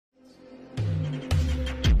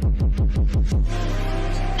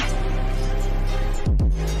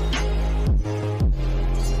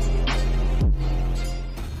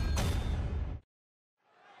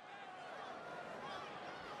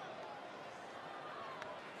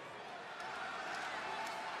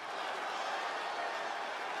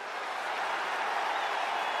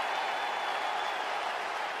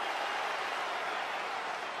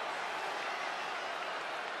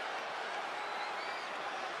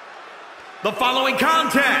The following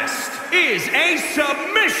contest is a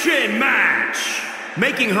submission match.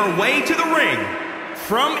 Making her way to the ring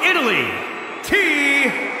from Italy, TU.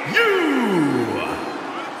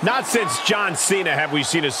 Not since John Cena have we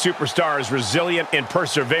seen a superstar as resilient and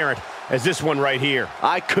perseverant as this one right here.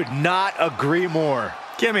 I could not agree more.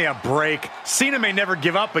 Give me a break. Cena may never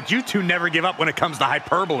give up, but you two never give up when it comes to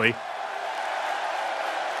hyperbole.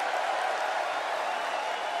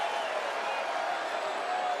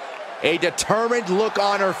 A determined look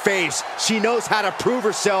on her face. She knows how to prove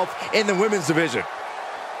herself in the women's division.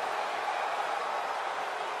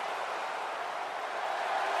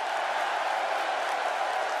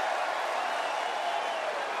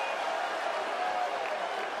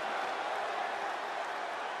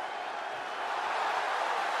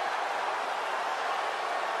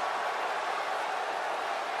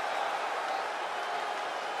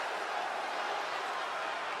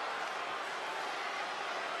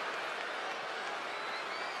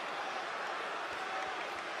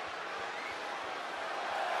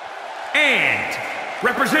 And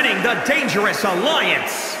representing the Dangerous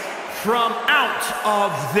Alliance from out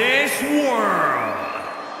of this world,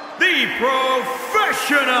 the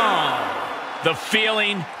Professional. The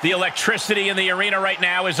feeling, the electricity in the arena right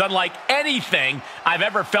now is unlike anything I've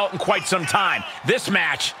ever felt in quite some time. This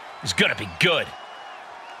match is gonna be good.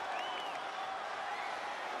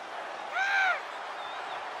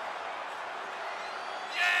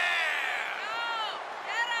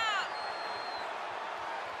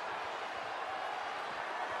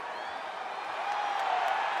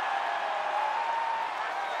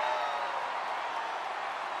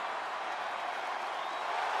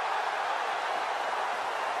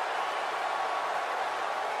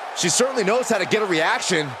 She certainly knows how to get a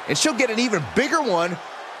reaction, and she'll get an even bigger one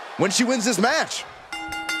when she wins this match.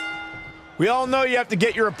 We all know you have to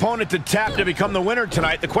get your opponent to tap to become the winner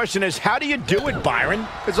tonight. The question is, how do you do it, Byron?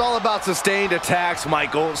 It's all about sustained attacks,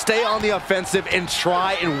 Michael. Stay on the offensive and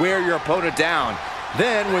try and wear your opponent down.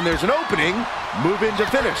 Then, when there's an opening, move in to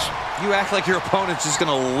finish. You act like your opponent's just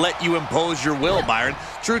gonna let you impose your will, Byron.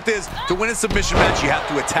 Truth is, to win a submission match, you have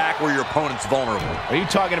to attack where your opponent's vulnerable. Are you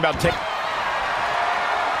talking about taking...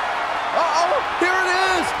 Here it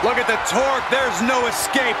is! Look at the torque. There's no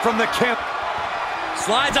escape from the Kim.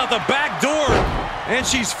 Slides out the back door, and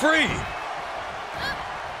she's free.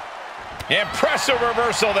 Impressive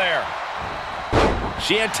reversal there.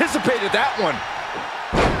 She anticipated that one.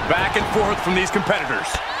 Back and forth from these competitors.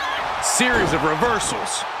 Series of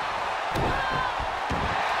reversals.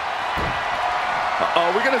 Uh-oh,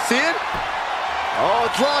 we're gonna see it? Oh,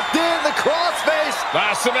 it's locked in, the crossface.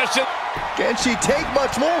 Last submission. Can she take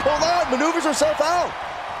much more? Hold on, maneuvers herself out.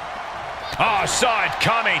 Oh, saw it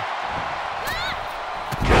coming.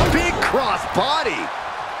 Big cross body.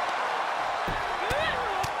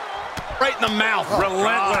 Right in the mouth,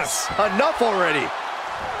 relentless. Enough already.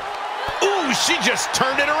 Ooh, she just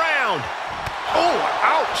turned it around. Oh,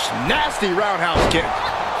 ouch. Nasty roundhouse kick.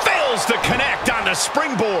 Fails to connect on the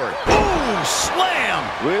springboard. Ooh, slam.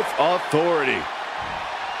 With authority.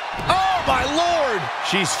 Oh, my Lord!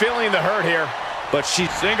 She's feeling the hurt here. But she...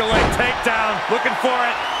 Single leg takedown, looking for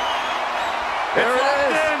it. There it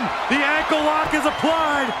is. The ankle lock is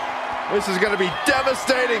applied. This is going to be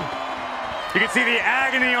devastating. You can see the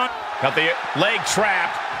agony on... Got the leg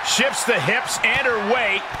trapped, shifts the hips and her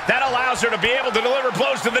weight. That allows her to be able to deliver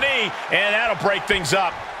blows to the knee, and that'll break things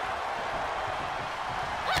up.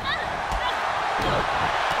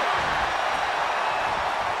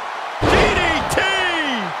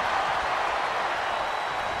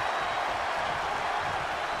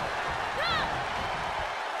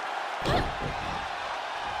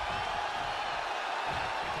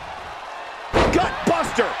 Gut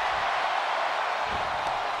buster.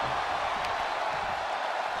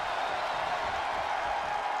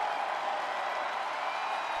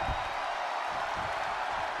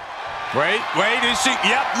 Wait, is she?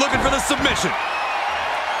 Yep, looking for the submission.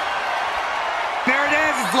 There it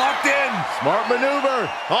is, it's locked in. Smart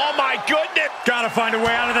maneuver. Oh, my goodness. Gotta find a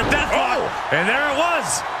way out of the deathlock. Oh. And there it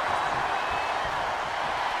was.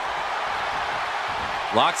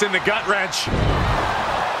 Locks in the gut wrench.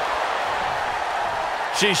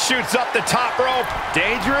 She shoots up the top rope.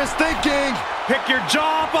 Dangerous thinking. Pick your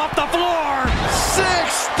jaw up off the floor.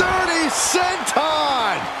 630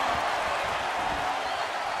 senton.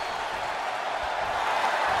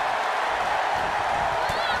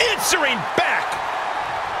 Answering back.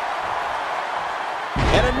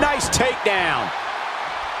 And a nice takedown.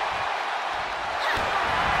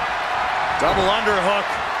 Double underhook.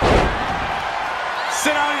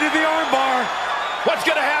 Sit out into the armbar. What's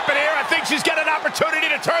going to happen here? I think she's got an opportunity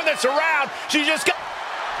to turn this around. She just got...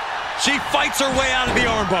 She fights her way out of the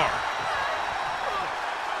armbar.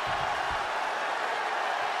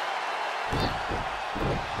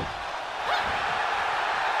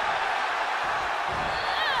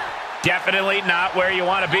 Definitely not where you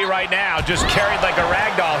want to be right now. Just carried like a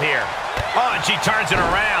rag doll here. Oh, and she turns it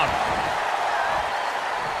around.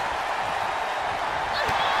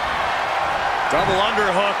 Double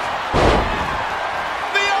underhook.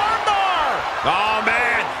 The armbar! Oh,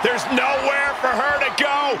 man, there's nowhere for her to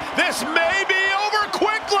go. This may be over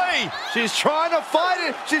quickly. She's trying to fight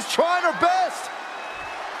it. She's trying her best.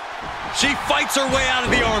 She fights her way out of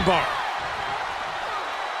the armbar.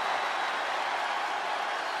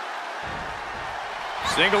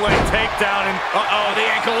 Single leg takedown and The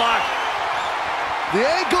ankle lock. The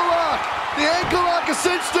ankle lock. The ankle lock is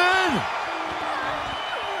cinched in.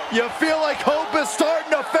 You feel like hope is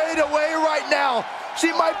starting to fade away right now.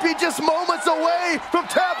 She might be just moments away from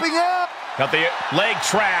tapping out. Got the leg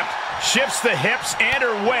trapped, shifts the hips and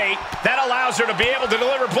her weight. That allows her to be able to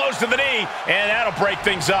deliver blows to the knee, and that'll break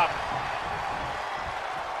things up.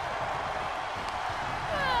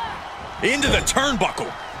 Into the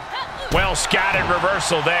turnbuckle. Well scattered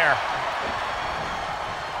reversal there.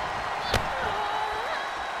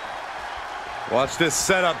 watch this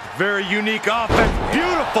setup. Very unique offense.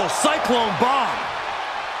 Beautiful cyclone bomb.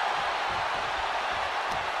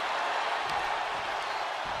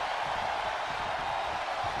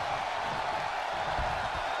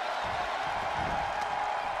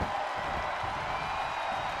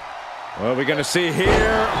 What are we going to see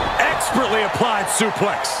here? Expertly applied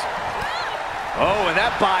suplex. Oh, and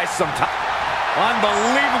that buys some time.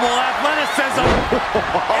 Unbelievable athleticism.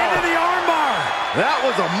 Into the armbar. That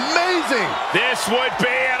was amazing. This would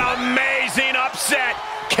be an amazing upset.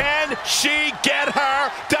 Can she get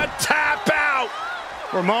her to tap out?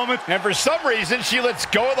 For a moment. And for some reason, she lets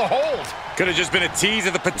go of the hold. Could have just been a tease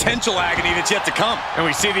of the potential agony that's yet to come. And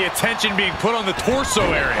we see the attention being put on the torso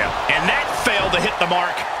area. And that failed to hit the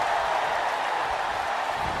mark.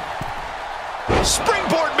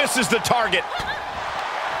 Springboard misses the target.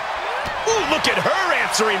 Ooh, look at her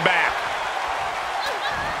answering back.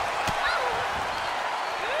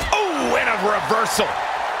 Oh, and a reversal.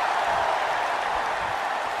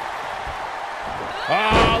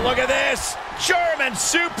 Oh, look at this. German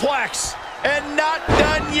suplex. And not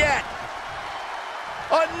done yet.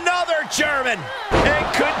 Another German. And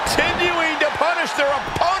continuing to punish their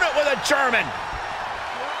opponent with a German.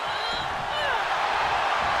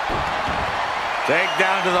 Take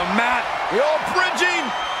down to the mat. The old bridging.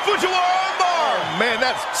 Fujiwara armbar. Oh, man,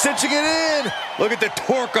 that's cinching it in. Look at the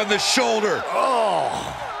torque on the shoulder. Oh.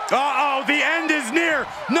 Uh-oh, the end is near.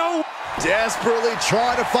 No. Desperately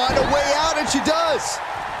trying to find a way out, and she does.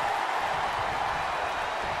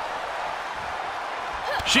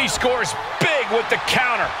 She scores big with the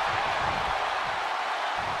counter.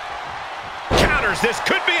 Counters. This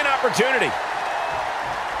could be an opportunity.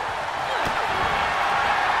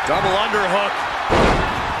 Double underhook.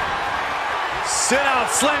 Sit out,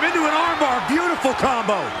 slam into an armbar. Beautiful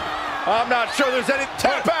combo. I'm not sure there's any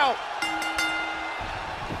tap out.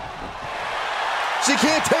 She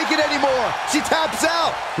can't take it anymore. She taps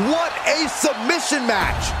out. What a submission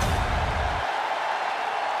match.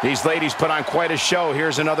 These ladies put on quite a show.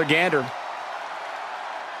 Here's another gander.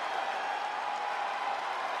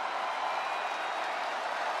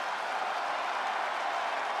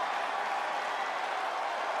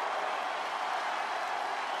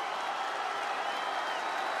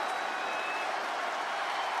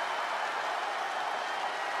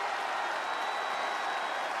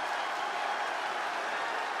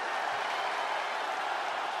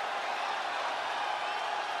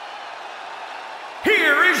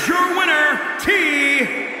 Here is your winner,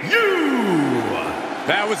 T.U.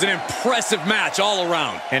 That was an impressive match all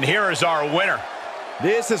around. And here is our winner.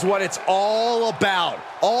 This is what it's all about.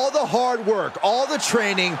 All the hard work, all the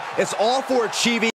training, it's all for achieving